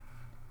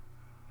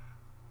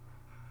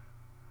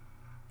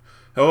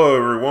Hello,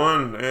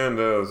 everyone, and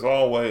as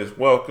always,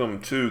 welcome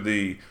to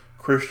the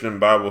Christian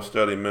Bible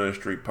Study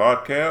Ministry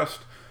podcast.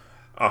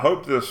 I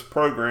hope this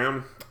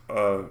program,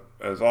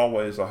 as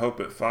always, I hope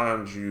it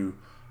finds you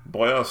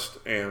blessed,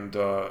 and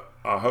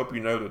I hope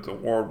you know that the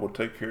Lord will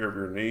take care of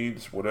your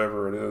needs,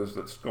 whatever it is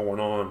that's going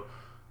on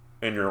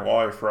in your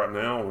life right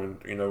now,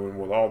 and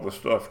with all the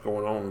stuff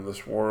going on in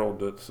this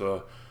world,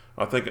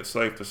 I think it's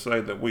safe to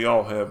say that we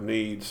all have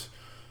needs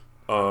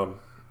um,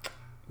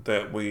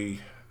 that we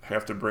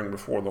have to bring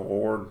before the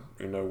Lord,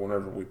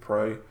 whenever we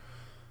pray.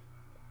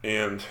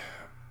 And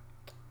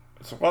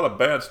it's a lot of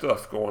bad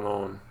stuff going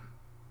on.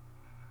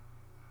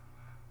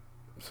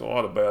 It's a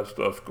lot of bad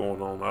stuff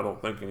going on. I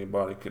don't think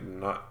anybody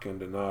can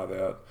deny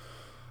that.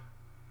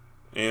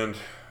 And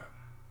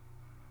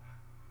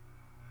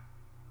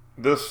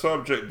this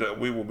subject that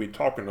we will be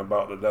talking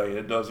about today,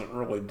 it doesn't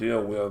really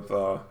deal with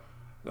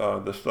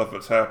the stuff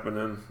that's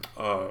happening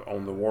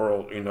on the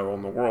world,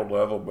 on the world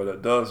level, but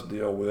it does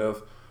deal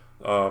with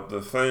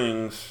the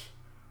things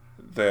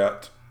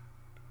that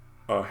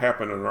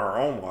happen in our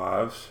own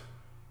lives.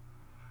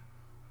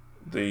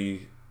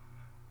 The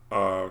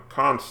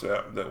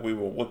concept that we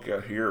will look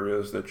at here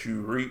is that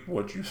you reap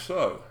what you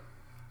sow.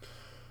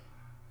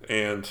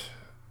 And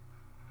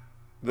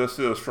this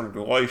is from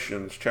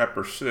Galatians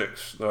chapter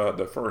 6,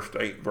 the first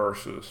 8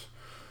 verses.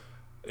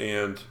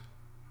 And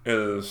it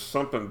is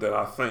something that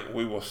I think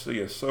we will see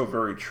is so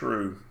very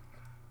true.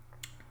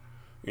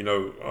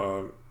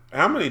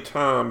 How many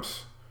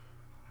times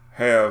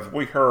have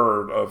we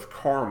heard of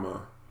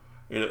karma?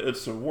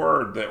 It's a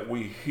word that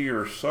we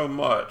hear so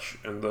much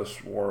in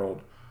this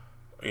world,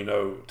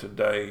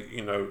 today.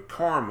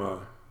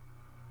 Karma.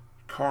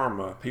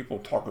 People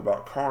talk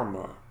about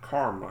karma.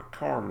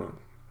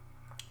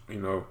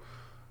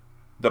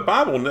 The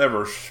Bible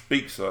never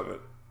speaks of it.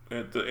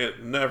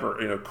 It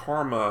never,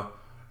 karma,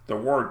 the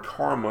word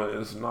karma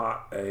is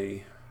not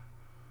a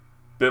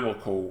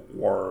biblical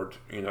word,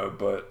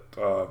 but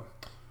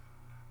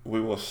we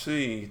will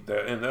see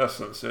that in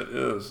essence it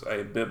is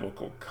a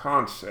biblical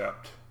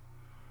concept.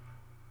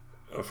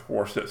 Of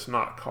course, it's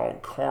not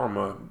called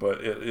karma, but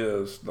it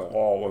is the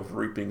law of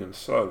reaping and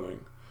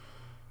sowing.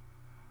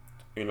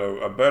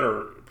 A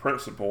better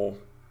principle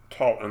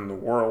taught in the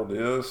world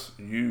is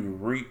you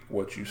reap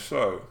what you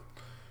sow.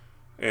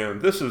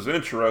 And this is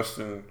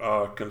interesting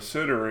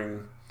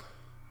considering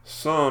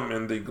some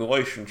in the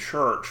Galatian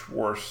church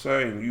were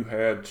saying you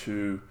had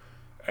to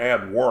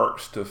add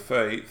works to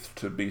faith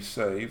to be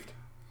saved.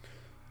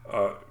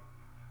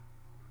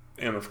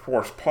 And of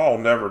course, Paul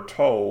never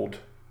told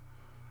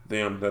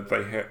them that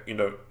they had,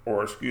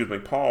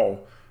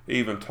 Paul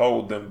even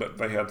told them that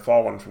they had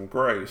fallen from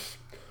grace.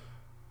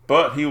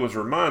 But he was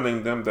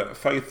reminding them that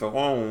faith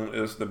alone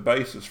is the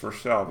basis for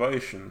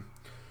salvation.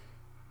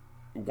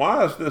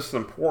 Why is this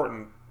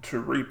important to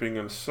reaping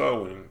and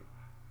sowing?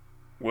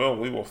 Well,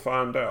 we will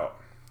find out.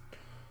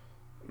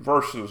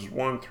 Verses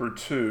 1 through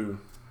 2.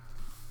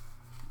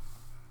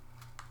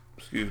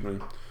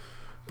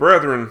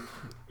 Brethren,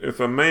 if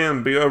a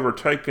man be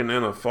overtaken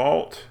in a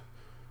fault,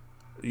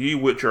 ye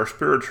which are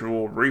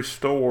spiritual,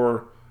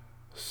 restore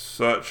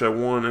such a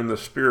one in the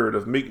spirit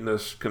of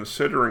meekness,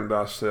 considering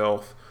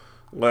thyself,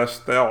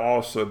 lest thou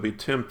also be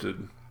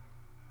tempted.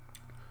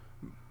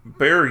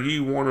 Bear ye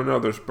one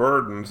another's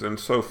burdens, and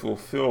so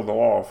fulfill the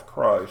law of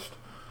Christ.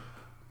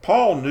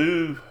 Paul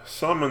knew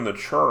some in the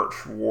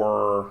church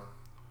were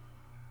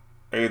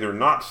either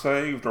not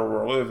saved or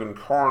were living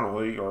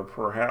carnally, or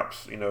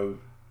perhaps,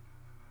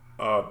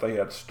 they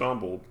had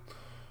stumbled.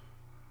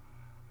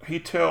 He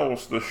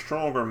tells the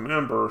stronger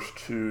members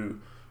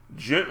to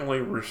gently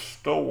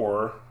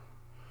restore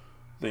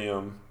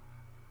them,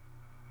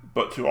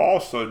 but to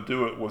also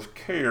do it with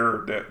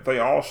care that they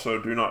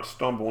also do not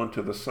stumble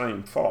into the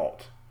same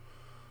fault.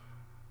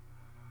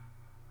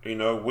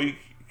 We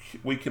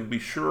can be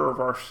sure of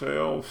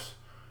ourselves.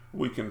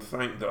 We can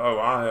think that,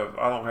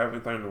 I don't have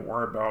anything to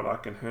worry about. I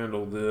can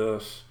handle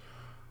this.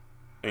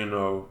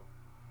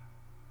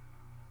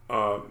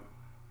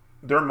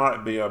 There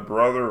might be a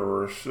brother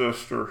or a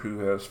sister who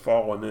has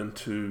fallen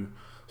into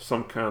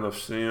some kind of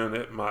sin.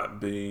 It might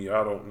be,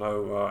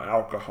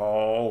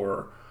 alcohol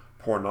or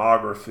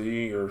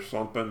pornography or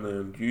something,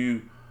 and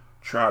you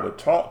try to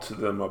talk to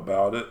them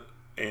about it,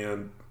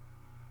 and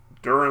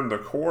during the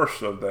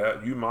course of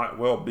that, you might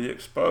well be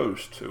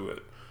exposed to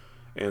it.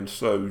 And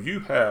so you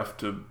have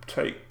to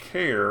take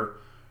care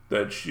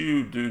that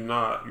you do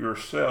not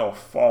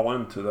yourself fall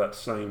into that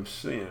same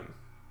sin.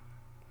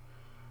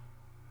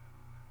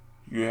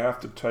 You have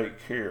to take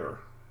care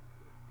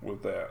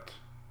with that.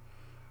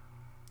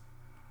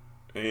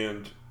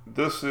 And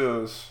this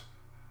is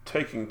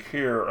taking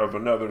care of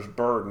another's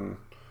burden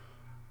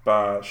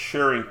by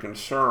sharing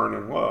concern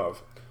and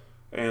love.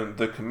 And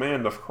the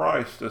command of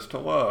Christ is to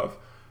love.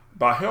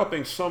 By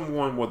helping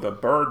someone with a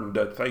burden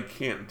that they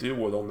can't deal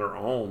with on their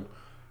own,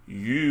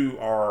 you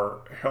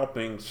are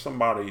helping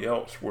somebody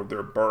else with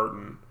their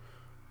burden.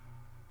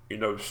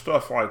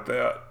 Stuff like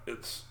that.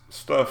 It's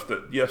stuff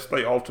that, yes,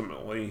 they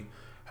ultimately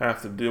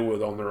have to deal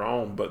with on their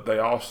own, but they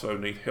also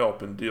need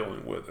help in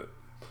dealing with it.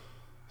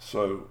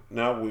 So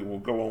now we will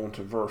go on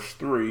to verse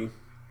 3.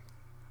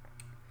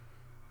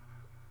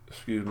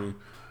 Excuse me.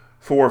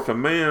 For if a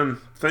man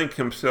think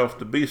himself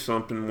to be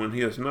something when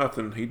he is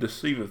nothing, he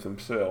deceiveth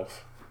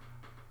himself.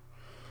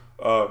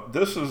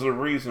 This is the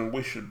reason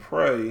we should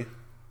pray.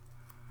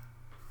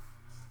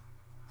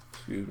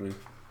 Excuse me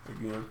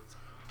again.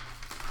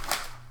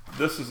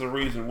 This is the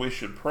reason we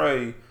should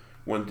pray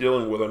when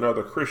dealing with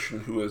another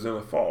Christian who is in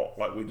a fault,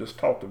 like we just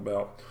talked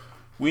about.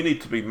 We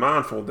need to be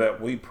mindful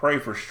that we pray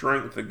for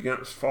strength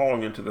against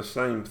falling into the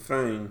same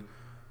thing.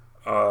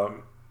 A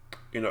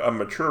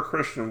mature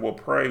Christian will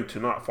pray to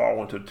not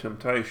fall into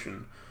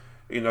temptation.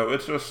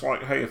 It's just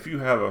like, hey, if you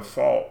have a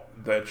fault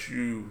that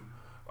you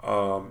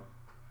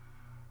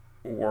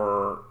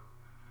were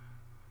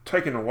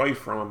taken away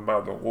from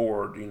by the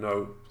Lord,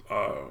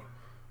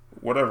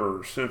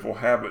 whatever sinful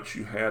habits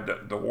you had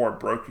that the Lord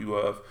broke you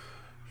of,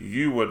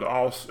 you would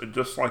also,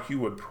 just like you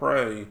would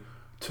pray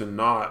to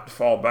not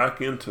fall back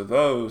into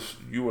those,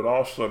 you would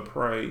also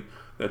pray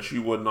that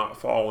you would not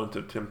fall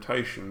into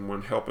temptation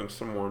when helping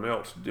someone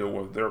else deal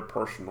with their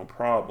personal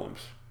problems.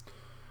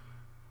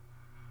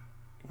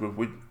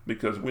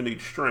 Because we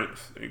need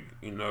strength,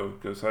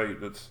 because, hey,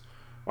 that's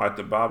like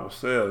the Bible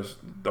says,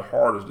 the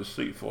heart is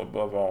deceitful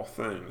above all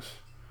things.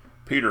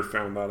 Peter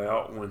found that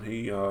out when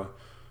he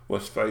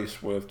was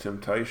faced with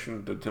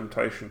the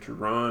temptation to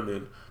run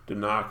and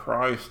deny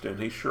Christ, and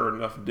he sure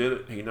enough did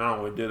it. He not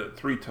only did it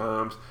 3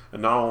 times,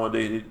 and not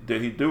only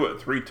did he do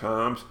it 3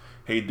 times,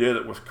 he did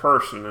it with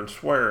cursing and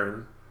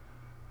swearing.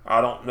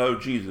 I don't know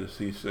Jesus,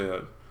 he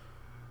said.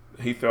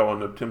 He fell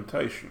into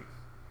temptation.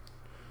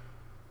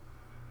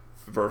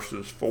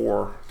 Verses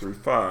 4 through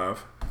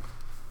 5.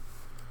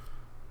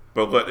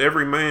 But let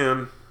every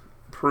man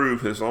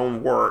prove his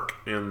own work,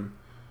 and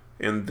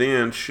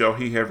then shall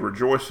he have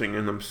rejoicing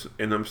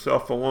in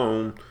himself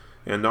alone,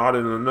 and not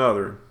in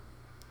another.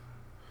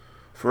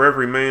 For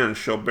every man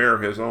shall bear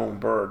his own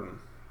burden.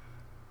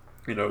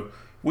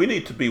 We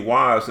need to be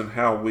wise in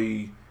how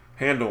we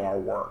handle our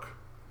work.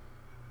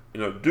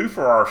 Do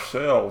for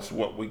ourselves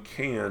what we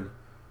can.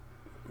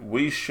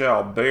 We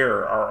shall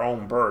bear our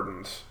own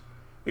burdens.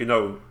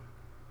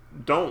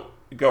 Don't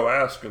go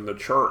asking the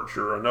church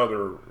or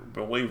another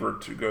believer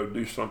to go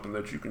do something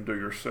that you can do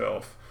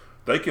yourself.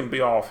 They can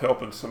be off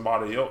helping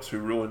somebody else who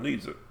really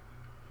needs it.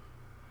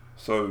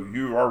 So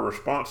you're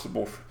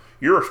responsible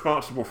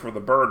for the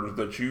burdens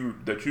that you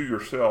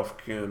yourself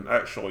can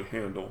actually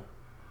handle.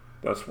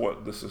 That's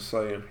what this is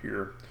saying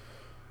here.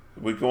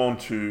 We go on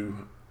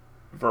to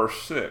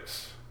verse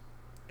 6.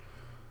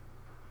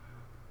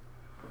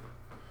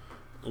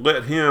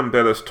 Let him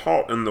that is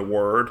taught in the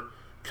word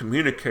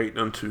communicate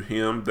unto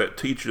him that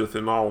teacheth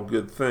in all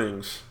good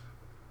things.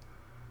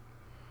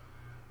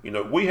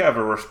 We have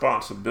a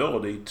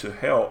responsibility to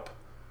help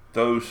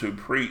those who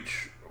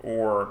preach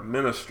or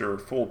minister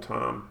full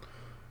time.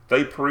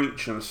 They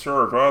preach and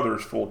serve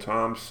others full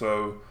time,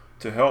 so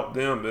to help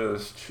them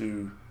is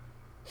to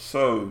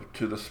sow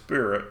to the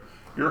Spirit.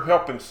 You're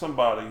helping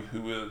somebody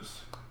who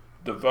is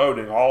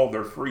devoting all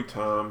their free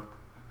time,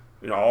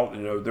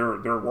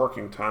 their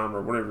working time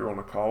or whatever you want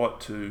to call it,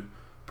 to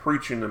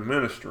preaching and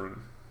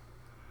ministering.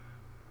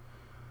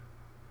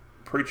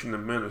 Preaching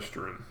and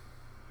ministering.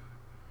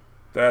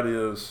 That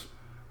is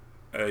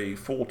a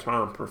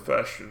full-time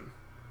profession,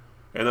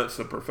 and it's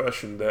a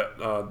profession that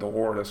the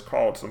Lord has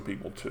called some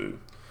people to.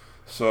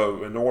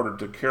 So in order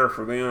to care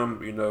for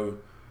them,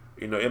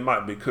 it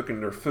might be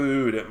cooking their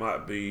food, it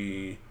might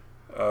be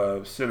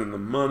sending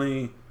them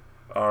money,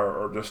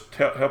 or just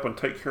helping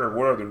take care of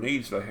whatever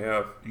needs they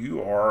have.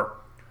 You are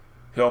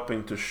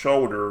helping to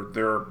shoulder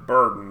their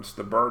burdens,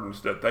 the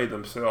burdens that they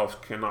themselves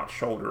cannot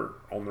shoulder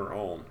on their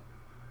own.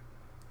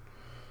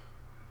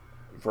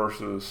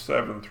 Verses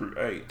 7 through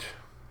 8.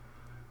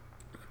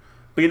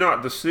 Be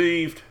not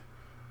deceived,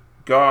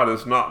 God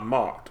is not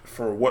mocked,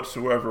 for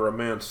whatsoever a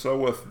man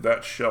soweth,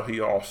 that shall he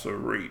also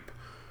reap.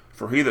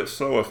 For he that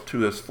soweth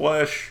to his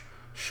flesh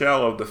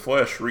shall of the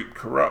flesh reap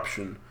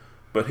corruption,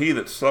 but he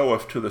that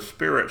soweth to the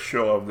Spirit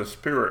shall of the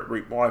Spirit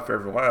reap life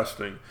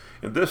everlasting.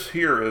 And this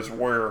here is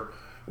where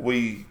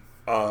we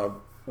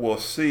will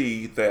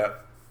see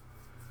that,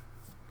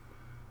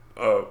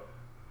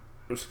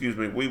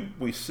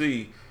 we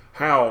see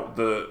how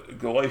the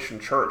Galatian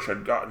church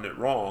had gotten it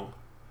wrong.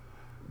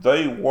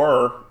 They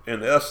were,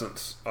 in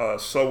essence,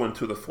 sowing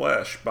to the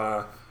flesh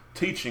by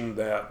teaching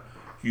that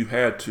you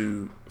had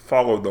to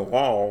follow the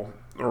law,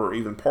 or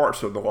even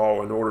parts of the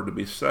law, in order to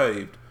be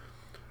saved.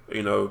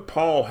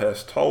 Paul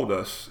has told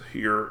us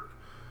here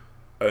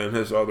in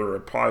his other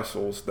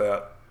epistles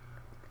that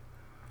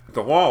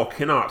the law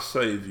cannot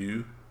save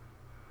you.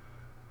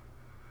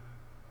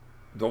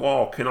 The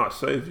law cannot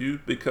save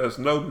you because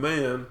no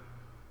man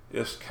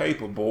is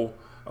capable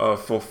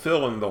of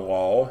fulfilling the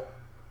law.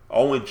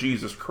 Only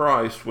Jesus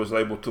Christ was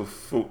able to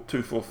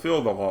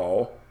fulfill the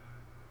law.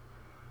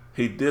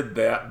 He did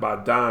that by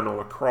dying on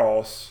a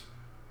cross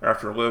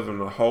after living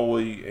a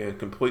holy and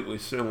completely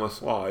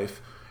sinless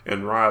life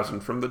and rising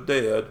from the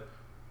dead.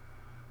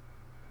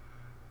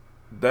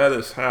 That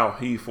is how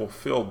he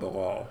fulfilled the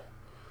law.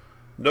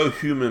 no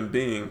human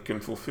being can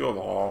fulfill the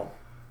law.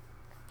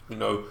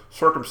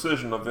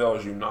 Circumcision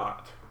avails you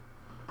not.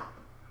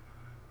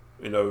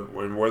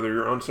 And whether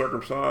you're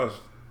uncircumcised,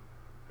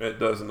 it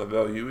doesn't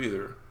avail you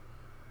either.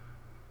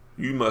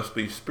 You must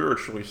be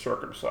spiritually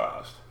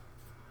circumcised.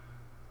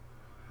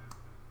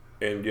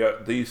 And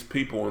yet these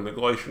people in the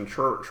Galatian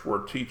church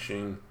were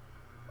teaching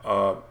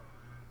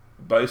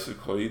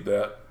basically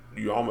that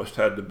you almost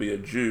had to be a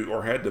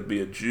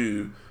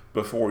Jew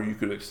before you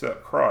could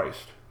accept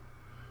Christ.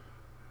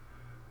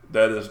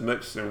 That is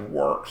mixing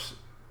works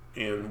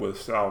in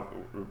with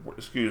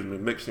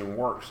mixing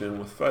works in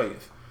with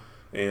faith.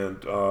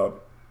 And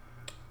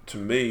to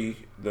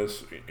me,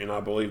 and I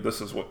believe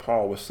this is what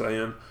Paul was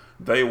saying,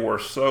 they were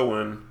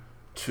sowing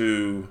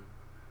to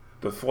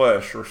the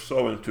flesh or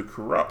sowing to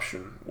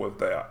corruption with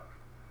that.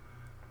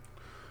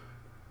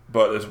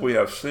 But as we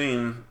have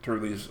seen through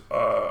these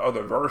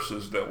other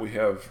verses that we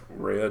have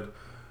read,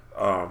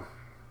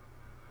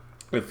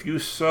 if you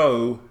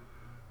sow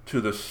to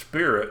the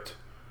Spirit,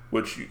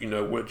 which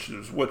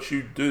is what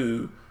you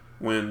do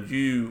when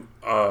you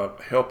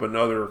help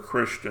another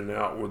Christian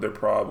out with their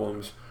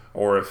problems,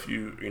 or if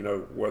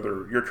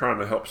whether you're trying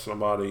to help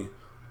somebody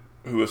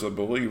who is a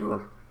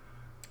believer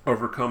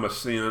overcome a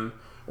sin,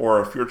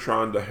 or if you're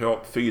trying to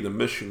help feed a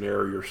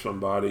missionary or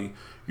somebody,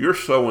 you're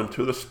sowing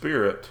to the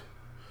Spirit.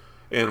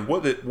 And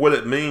what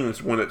it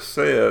means when it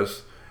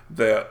says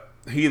that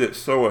he that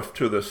soweth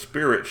to the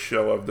Spirit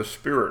shall of the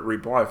Spirit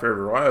reap life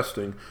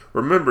everlasting.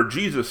 Remember,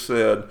 Jesus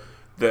said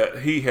that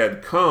he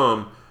had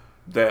come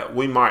that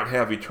we might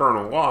have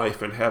eternal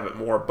life and have it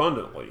more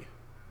abundantly.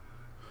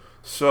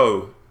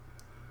 So,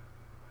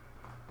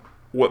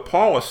 what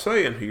Paul is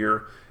saying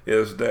here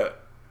is that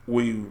if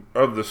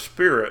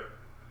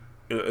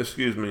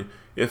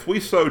we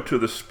sow to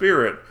the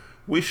Spirit,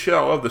 we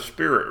shall of the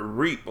Spirit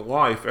reap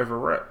life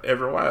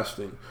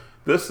everlasting.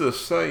 This is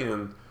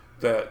saying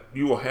that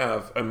you will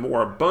have a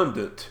more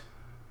abundant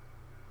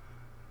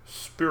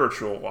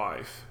spiritual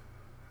life.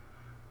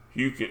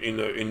 You can,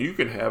 and you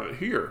can have it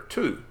here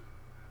too,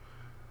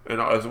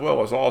 and as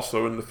well as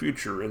also in the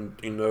future. And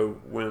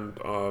when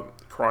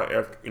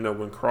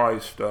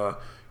Christ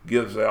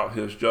gives out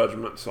his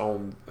judgments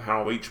on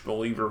how each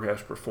believer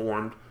has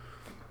performed.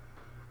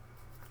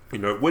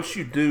 What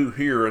you do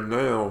here and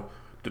now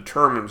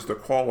determines the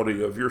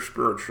quality of your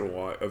spiritual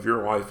life, of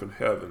your life in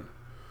heaven.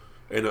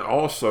 And it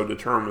also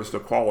determines the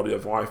quality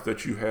of life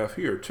that you have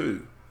here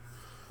too.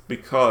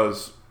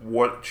 Because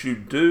what you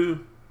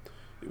do,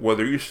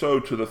 whether you sow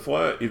to the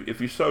flesh,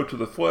 if you sow to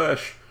the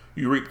flesh,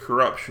 you reap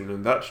corruption.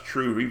 And that's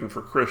true even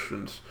for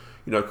Christians.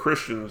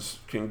 Christians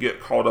can get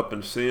caught up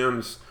in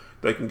sins.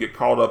 They can get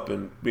caught up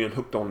in being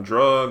hooked on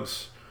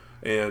drugs,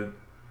 and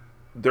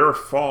their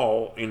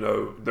fall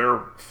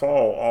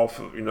off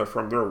of,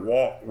 from their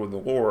walk with the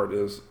Lord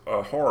is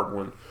a hard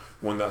one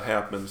when that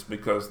happens,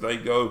 because they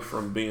go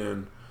from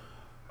being,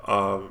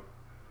 to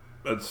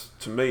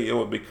me, it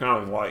would be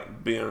kind of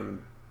like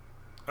being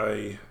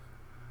a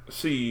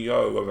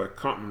CEO of a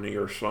company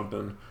or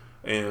something,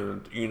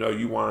 and,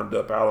 you wind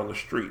up out on the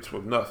streets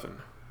with nothing.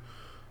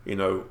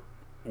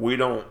 We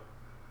don't,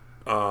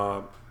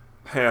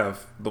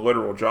 have the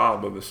literal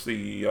job of a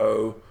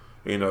CEO,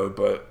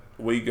 but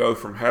we go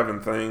from having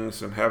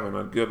things and having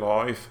a good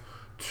life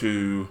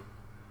to,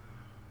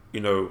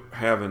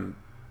 having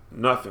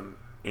nothing,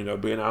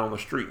 being out on the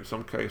street in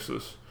some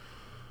cases.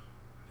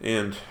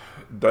 And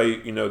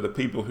they, the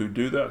people who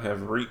do that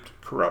have reaped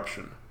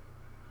corruption.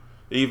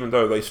 Even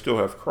though they still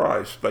have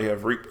Christ, they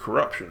have reaped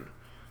corruption.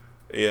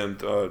 And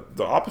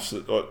the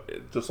opposite,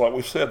 just like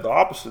we said, the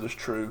opposite is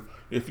true.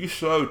 If you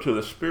sow to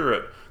the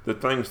Spirit the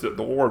things that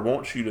the Lord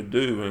wants you to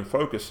do and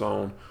focus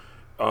on,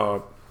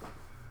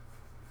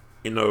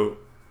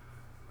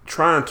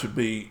 trying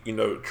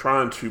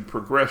to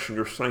progress in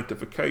your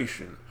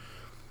sanctification,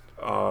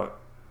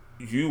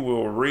 you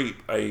will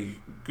reap a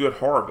good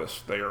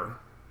harvest there.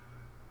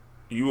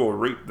 You will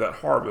reap that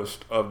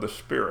harvest of the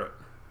Spirit.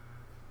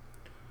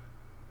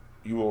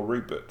 You will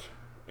reap it.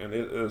 And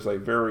it is a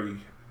very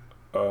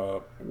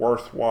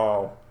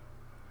worthwhile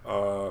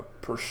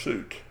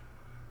pursuit.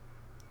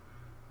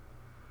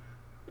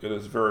 It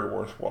is very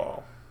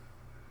worthwhile.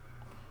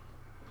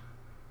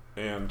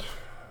 And,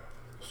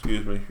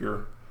 excuse me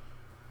here.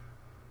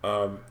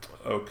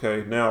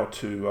 Okay, now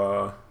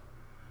to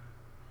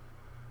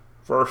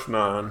verse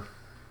 9.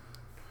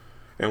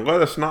 And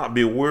let us not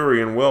be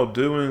weary in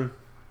well-doing,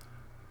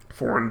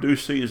 for in due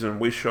season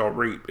we shall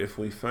reap if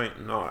we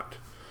faint not.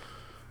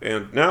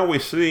 And now we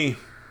see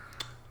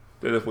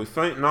that if we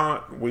faint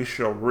not, we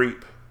shall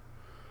reap.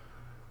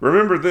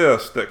 Remember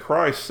this, that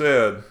Christ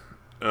said,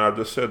 and I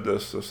just said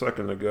this a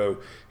second ago,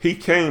 he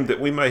came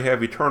that we may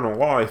have eternal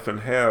life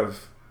and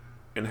have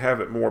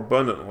it more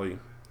abundantly.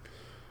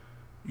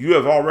 You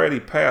have already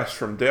passed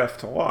from death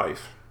to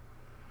life.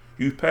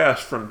 You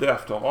passed from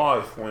death to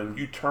life when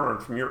you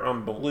turned from your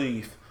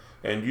unbelief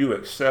and you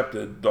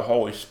accepted the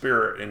Holy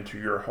Spirit into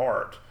your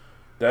heart.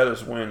 That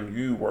is when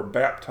you were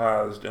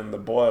baptized in the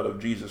blood of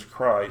Jesus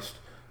Christ,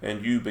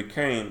 and you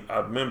became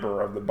a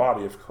member of the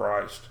body of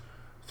Christ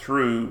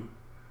through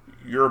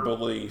your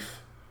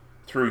belief,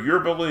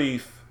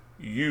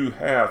 you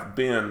have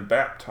been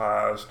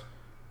baptized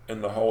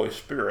in the Holy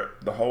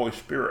Spirit. The Holy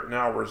Spirit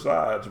now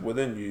resides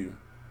within you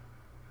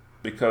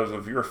because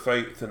of your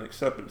faith and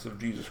acceptance of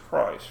Jesus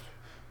Christ.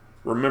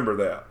 Remember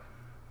that.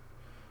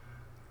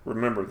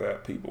 Remember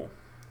that, people.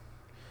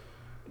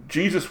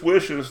 Jesus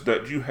wishes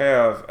that you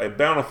have a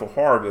bountiful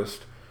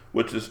harvest,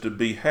 which is to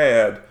be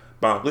had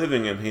by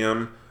living in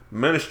Him,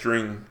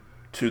 ministering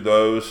to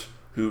those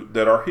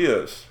that are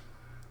His.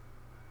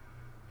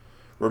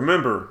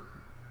 Remember,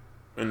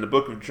 in the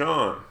book of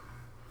John,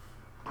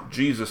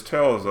 Jesus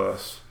tells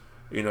us,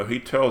 He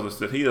tells us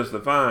that He is the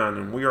vine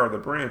and we are the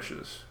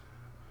branches.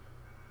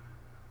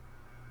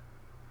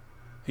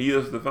 He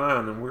is the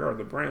vine and we are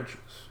the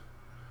branches.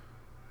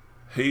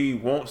 He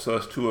wants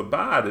us to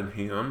abide in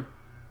Him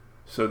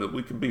so that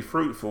we can be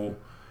fruitful.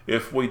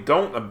 If we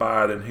don't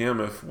abide in Him,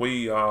 if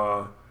we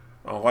allow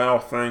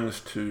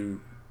things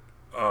to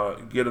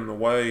get in the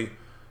way,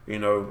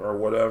 or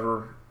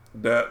whatever,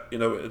 that,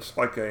 it's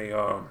like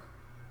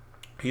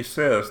he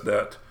says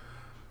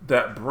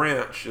that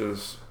branch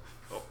is,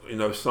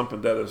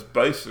 something that is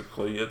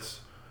basically,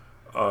 it's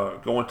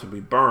going to be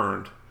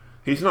burned.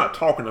 He's not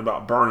talking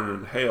about burning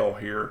in hell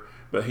here,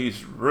 but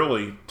he's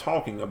really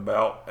talking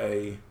about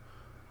a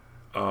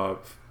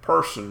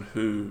person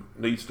who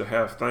needs to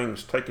have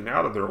things taken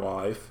out of their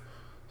life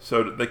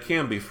so that they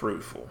can be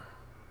fruitful.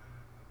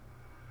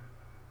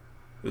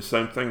 The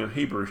same thing in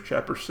Hebrews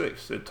chapter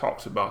 6. It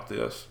talks about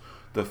this.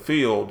 The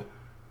field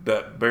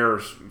that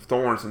bears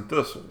thorns and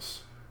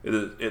thistles,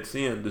 its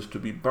end is to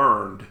be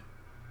burned.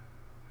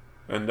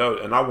 And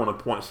I want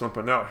to point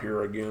something out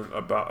here again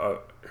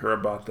about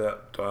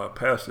that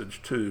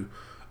passage too.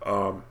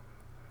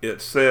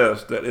 It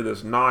says that it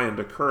is nigh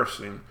unto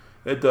cursing.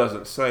 It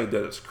doesn't say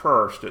that it's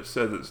cursed. It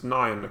says it's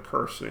nigh unto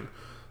cursing.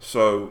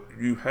 So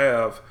you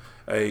have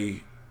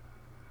a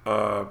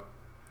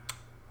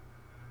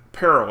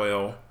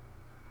parallel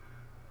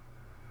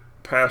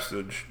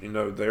passage,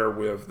 there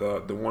with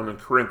the one in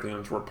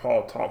Corinthians where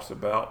Paul talks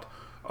about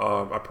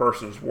a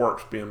person's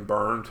works being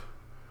burned.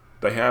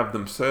 They have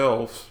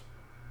themselves,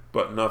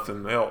 but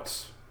nothing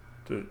else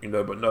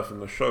but nothing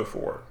to show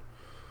for it.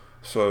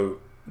 So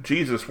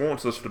Jesus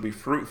wants us to be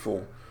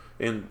fruitful,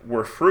 and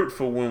we're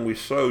fruitful when we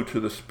sow to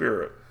the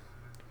Spirit.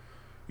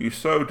 You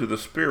sow to the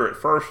Spirit,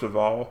 first of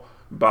all,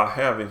 by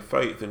having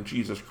faith in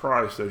Jesus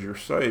Christ as your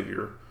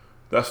Savior.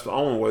 That's the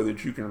only way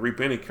that you can reap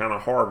any kind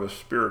of harvest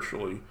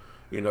spiritually.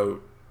 That's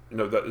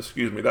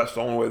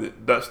the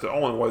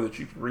only way that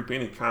you can reap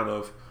any kind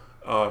of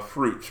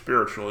fruit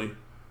spiritually.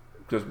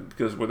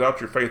 Because without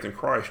your faith in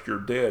Christ, you're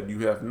dead.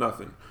 You have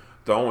nothing.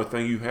 The only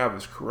thing you have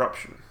is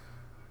corruption,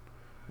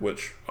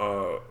 which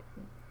that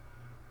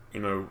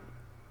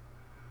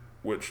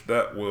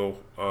will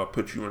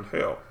put you in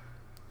hell.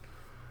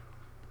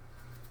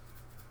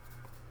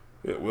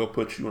 It will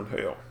put you in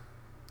hell.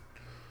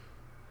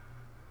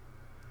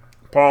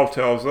 Paul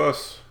tells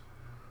us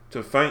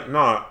to faint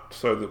not,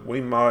 so that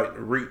we might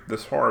reap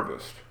this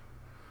harvest.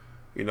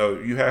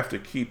 You have to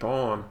keep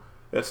on.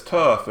 It's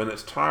tough and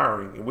it's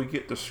tiring, and we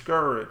get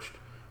discouraged.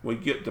 We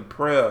get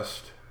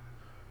depressed.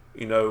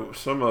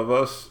 Some of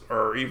us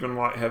have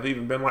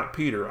even been like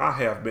Peter. I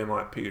have been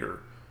like Peter.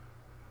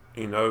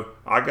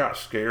 I got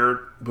scared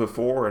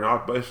before, and I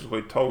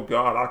basically told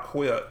God I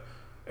quit.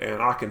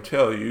 And I can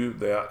tell you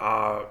that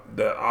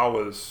I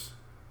was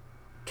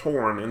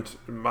torn into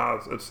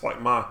it's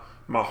like my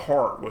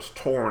heart was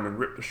torn and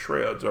ripped to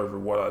shreds over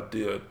what I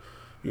did,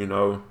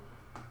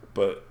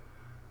 But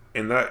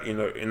in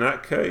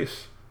that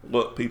case,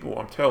 look, people,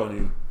 I'm telling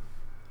you,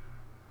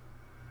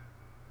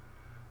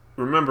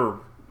 remember,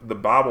 the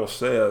Bible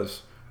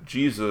says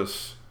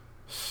Jesus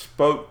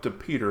spoke to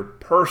Peter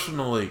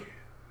personally.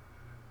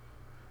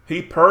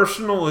 He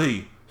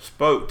personally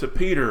spoke to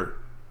Peter.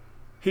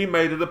 He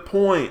made it a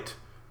point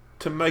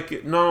to make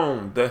it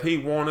known that he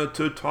wanted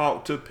to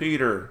talk to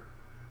Peter.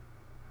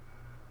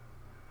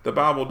 The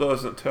Bible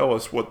doesn't tell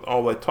us what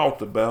all they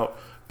talked about,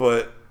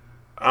 but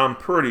I'm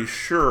pretty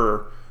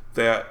sure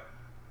that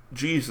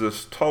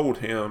Jesus told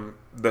him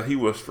that he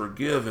was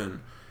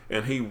forgiven,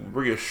 and he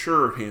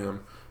reassured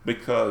him,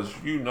 because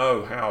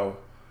how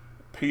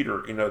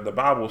Peter, the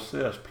Bible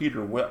says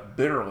Peter wept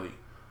bitterly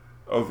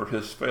over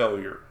his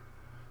failure.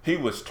 He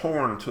was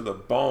torn to the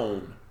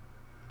bone.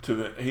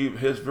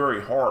 His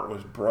very heart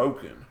was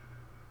broken,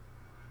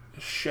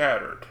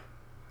 shattered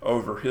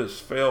over his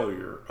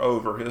failure,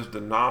 over his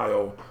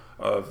denial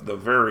of the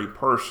very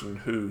person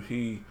who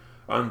he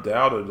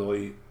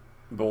undoubtedly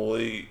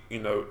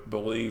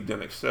believed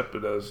and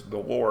accepted as the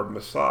Lord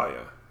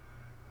Messiah.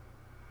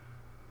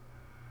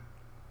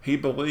 He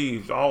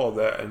believed all of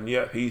that, and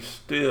yet he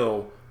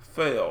still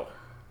fell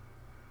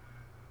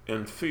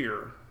in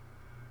fear.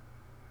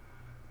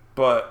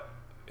 But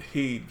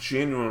he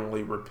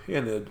genuinely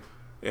repented,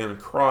 and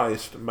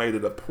Christ made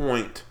it a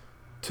point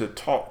to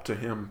talk to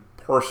him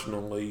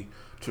personally,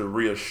 to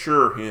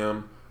reassure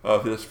him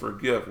of his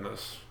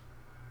forgiveness.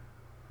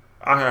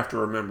 I have to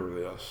remember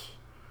this.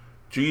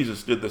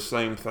 Jesus did the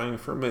same thing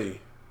for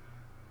me.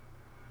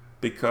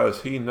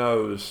 because He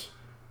knows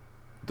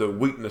the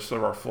weakness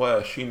of our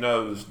flesh. He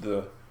knows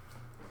the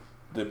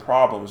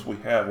problems we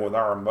have with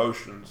our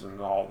emotions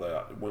and all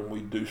that when we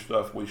do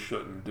stuff we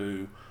shouldn't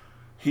do.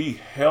 He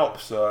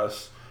helps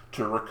us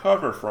to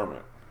recover from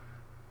it.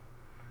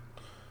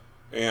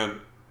 And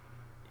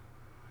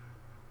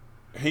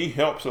He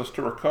helps us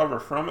to recover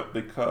from it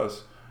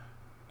because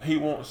He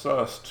wants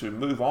us to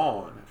move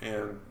on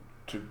and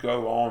to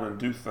go on and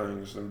do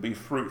things and be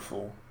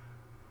fruitful.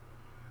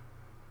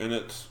 And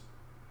it's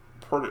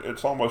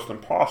almost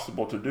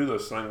impossible to do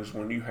those things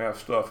when you have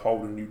stuff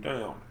holding you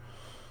down.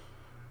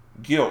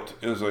 Guilt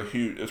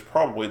is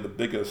probably the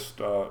biggest,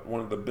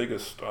 one of the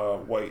biggest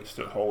weights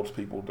that holds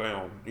people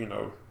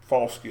down.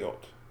 False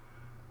guilt.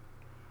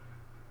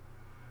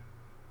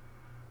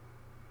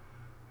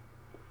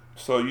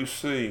 So you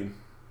see,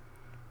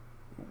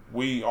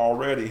 we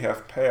already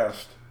have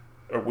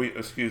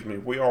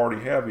we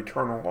already have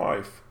eternal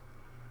life,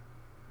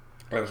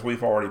 as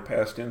we've already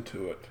passed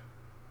into it.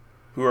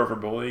 Whoever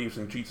believes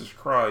in Jesus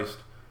Christ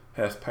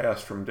has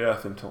passed from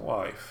death into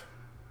life.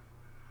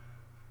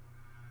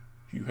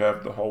 You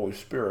have the Holy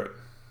Spirit.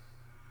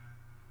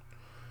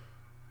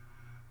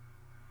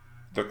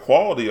 For the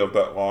quality of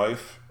that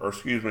life,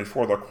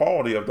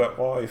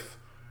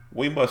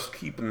 we must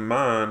keep in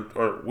mind,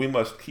 or we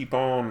must keep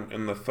on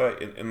in the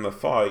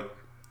fight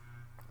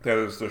that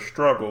is the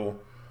struggle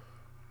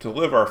to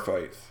live our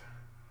faith.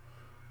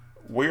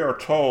 We are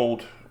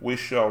told we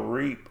shall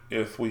reap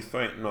if we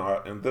faint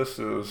not, and this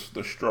is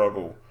the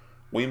struggle.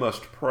 We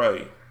must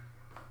pray.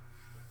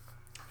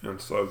 And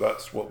so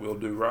that's what we'll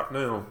do right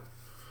now.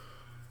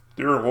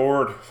 Dear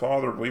Lord,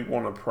 Father, we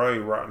want to pray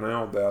right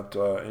now that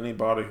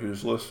anybody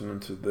who's listening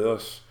to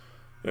this,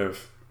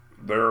 if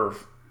they're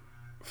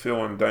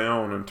feeling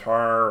down and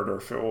tired or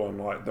feeling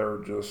like they're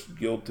just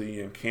guilty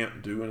and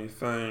can't do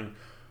anything,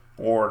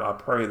 Lord, I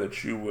pray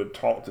that you would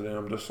talk to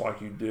them just like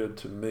you did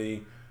to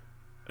me,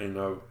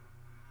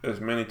 as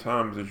many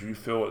times as you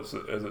feel as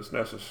it's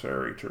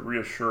necessary to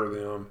reassure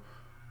them,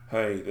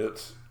 hey,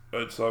 it's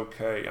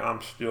okay,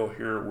 I'm still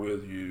here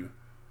with you.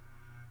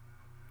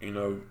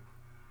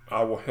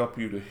 I will help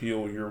you to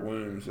heal your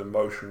wounds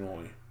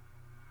emotionally.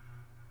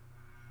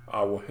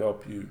 I will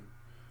help you.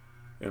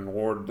 And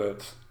Lord,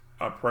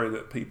 I pray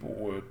that people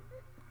would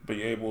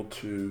be able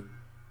to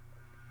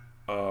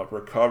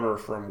recover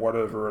from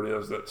whatever it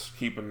is that's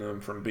keeping them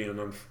from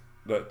being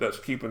that's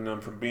keeping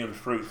them from being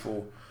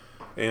fruitful,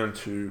 and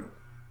to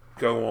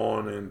go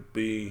on and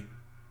be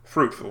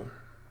fruitful,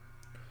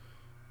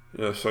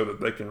 so that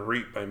they can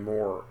reap a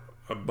more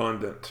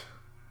abundant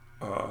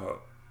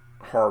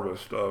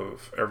harvest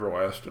of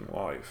everlasting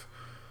life.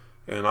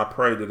 And I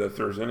pray that if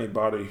there's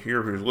anybody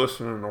here who's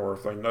listening, or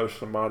if they know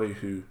somebody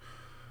who,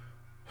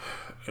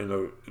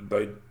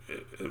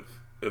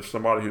 if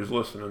somebody who's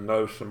listening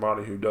knows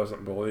somebody who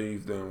doesn't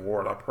believe, then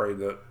Lord, I pray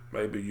that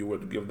maybe you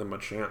would give them a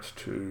chance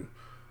to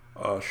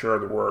share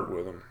the word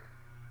with them,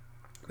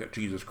 that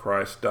Jesus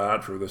Christ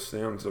died for the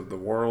sins of the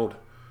world,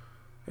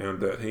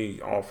 and that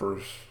He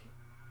offers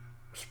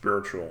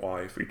spiritual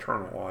life,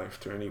 eternal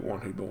life, to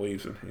anyone who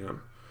believes in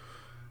Him.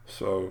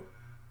 So,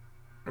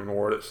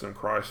 Lord, it's in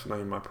Christ's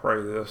name I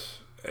pray this.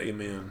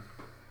 Amen.